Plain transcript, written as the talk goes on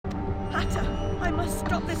matter? I must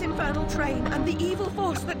stop this infernal train and the evil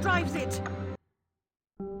force that drives it.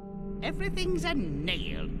 Everything's a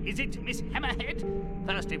nail, is it, Miss Hammerhead?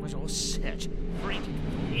 First it was all search, freighted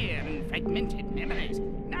with fear and fragmented memories.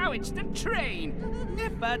 Now it's the train.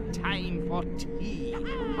 Never time for tea.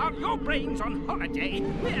 While your brain's on holiday,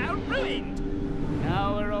 we're ruined.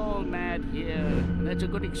 Now we're all mad here, and that's a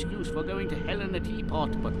good excuse for going to hell in a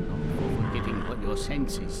teapot, but not for forgetting what your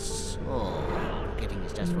senses saw. Forgetting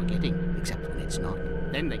is just forgetting, except when it's not.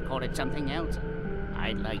 Then they call it something else.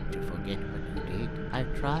 I'd like to forget what you did.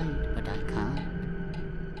 I've tried, but I can't.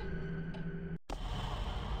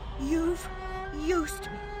 You've used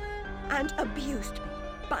me and abused me,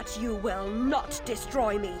 but you will not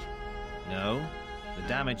destroy me. No, the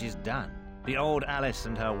damage is done. The old Alice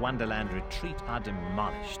and her Wonderland retreat are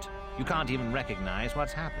demolished. You can't even recognize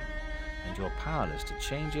what's happened, and you're powerless to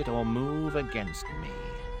change it or move against me.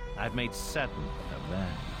 I've made certain of that.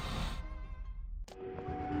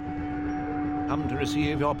 Come to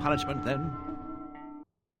receive your punishment, then?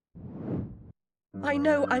 I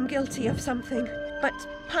know I'm guilty of something, but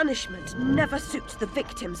punishment never suits the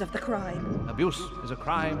victims of the crime. Abuse is a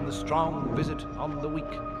crime the strong visit on the weak.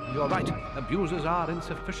 You're right, abusers are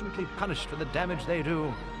insufficiently punished for the damage they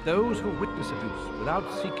do. Those who witness abuse without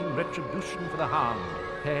seeking retribution for the harm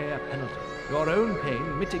pay a penalty. Your own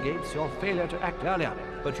pain mitigates your failure to act earlier,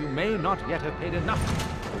 but you may not yet have paid enough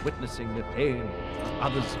for witnessing the pain of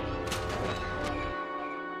others.